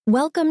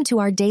Welcome to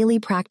our Daily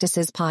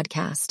Practices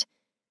podcast.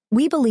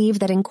 We believe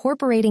that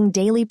incorporating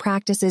daily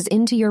practices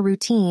into your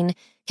routine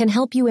can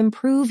help you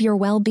improve your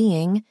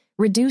well-being,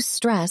 reduce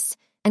stress,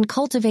 and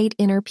cultivate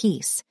inner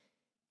peace.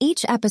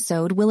 Each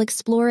episode will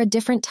explore a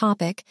different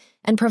topic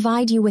and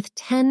provide you with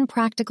 10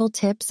 practical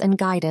tips and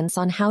guidance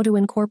on how to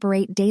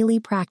incorporate daily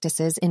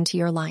practices into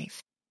your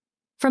life.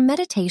 From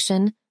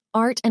meditation,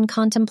 art and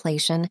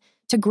contemplation,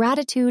 to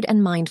gratitude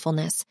and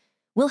mindfulness,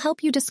 we'll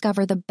help you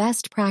discover the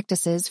best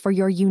practices for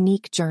your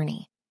unique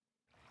journey.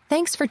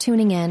 Thanks for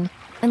tuning in,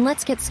 and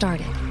let's get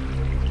started.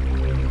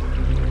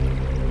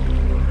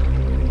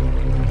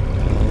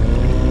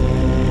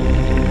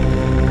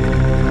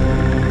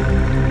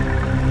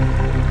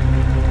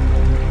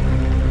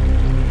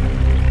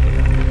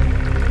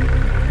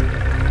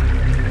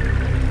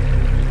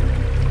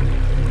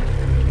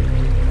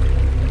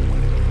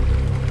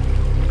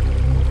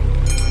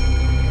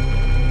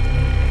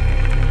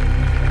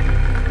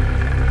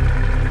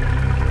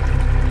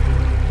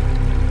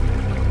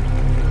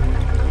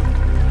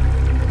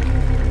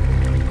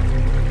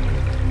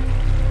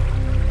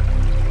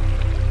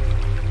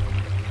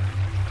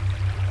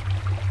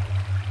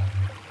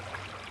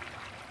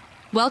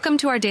 Welcome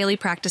to our Daily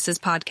Practices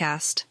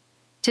podcast.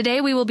 Today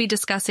we will be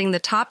discussing the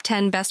top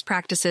 10 best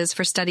practices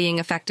for studying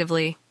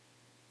effectively.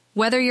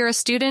 Whether you're a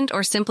student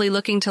or simply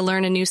looking to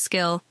learn a new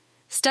skill,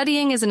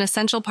 studying is an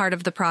essential part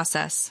of the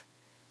process.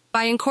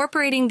 By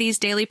incorporating these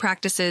daily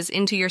practices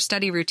into your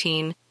study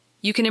routine,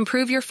 you can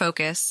improve your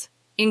focus,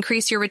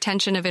 increase your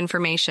retention of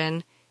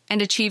information,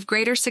 and achieve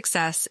greater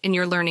success in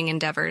your learning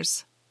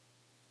endeavors.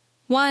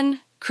 1.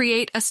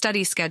 Create a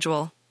study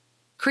schedule.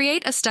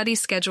 Create a study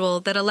schedule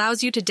that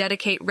allows you to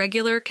dedicate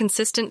regular,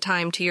 consistent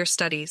time to your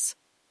studies.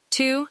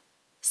 2.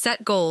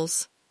 Set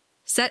goals.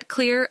 Set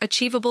clear,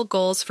 achievable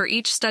goals for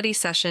each study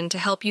session to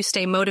help you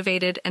stay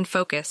motivated and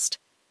focused.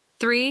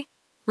 3.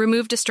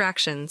 Remove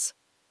distractions.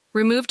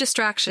 Remove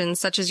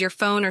distractions such as your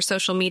phone or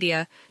social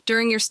media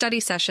during your study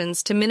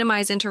sessions to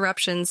minimize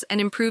interruptions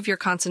and improve your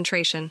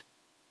concentration.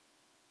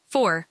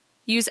 4.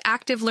 Use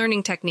active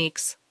learning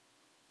techniques.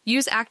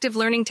 Use active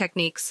learning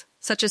techniques,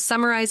 such as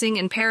summarizing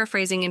and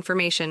paraphrasing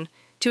information,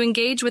 to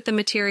engage with the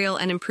material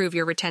and improve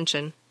your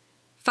retention.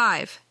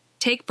 5.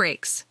 Take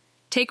breaks.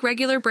 Take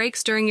regular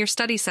breaks during your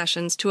study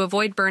sessions to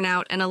avoid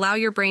burnout and allow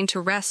your brain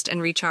to rest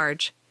and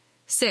recharge.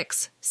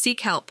 6. Seek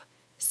help.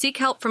 Seek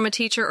help from a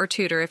teacher or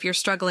tutor if you're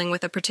struggling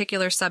with a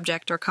particular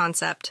subject or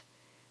concept.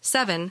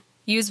 7.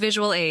 Use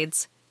visual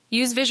aids.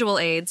 Use visual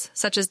aids,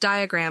 such as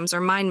diagrams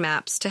or mind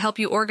maps, to help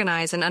you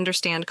organize and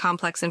understand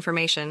complex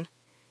information.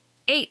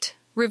 8.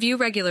 Review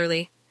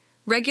regularly.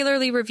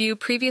 Regularly review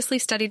previously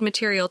studied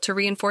material to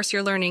reinforce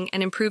your learning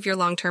and improve your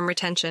long-term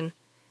retention.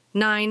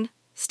 9.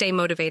 Stay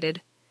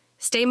motivated.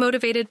 Stay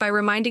motivated by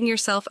reminding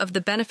yourself of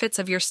the benefits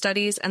of your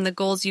studies and the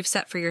goals you've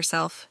set for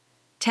yourself.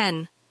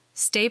 10.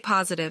 Stay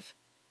positive.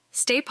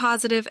 Stay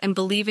positive and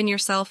believe in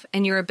yourself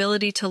and your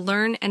ability to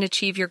learn and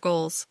achieve your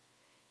goals.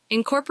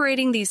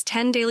 Incorporating these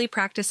 10 daily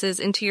practices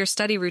into your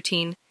study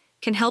routine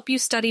can help you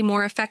study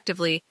more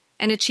effectively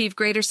and achieve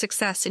greater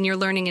success in your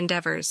learning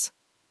endeavors.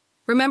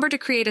 Remember to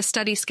create a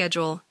study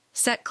schedule,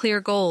 set clear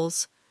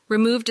goals,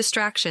 remove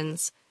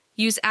distractions,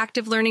 use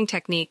active learning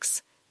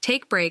techniques,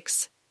 take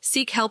breaks,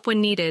 seek help when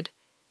needed,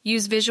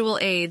 use visual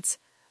aids,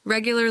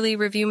 regularly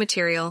review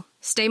material,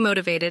 stay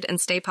motivated, and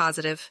stay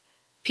positive.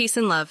 Peace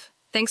and love.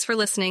 Thanks for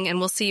listening, and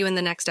we'll see you in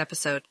the next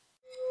episode.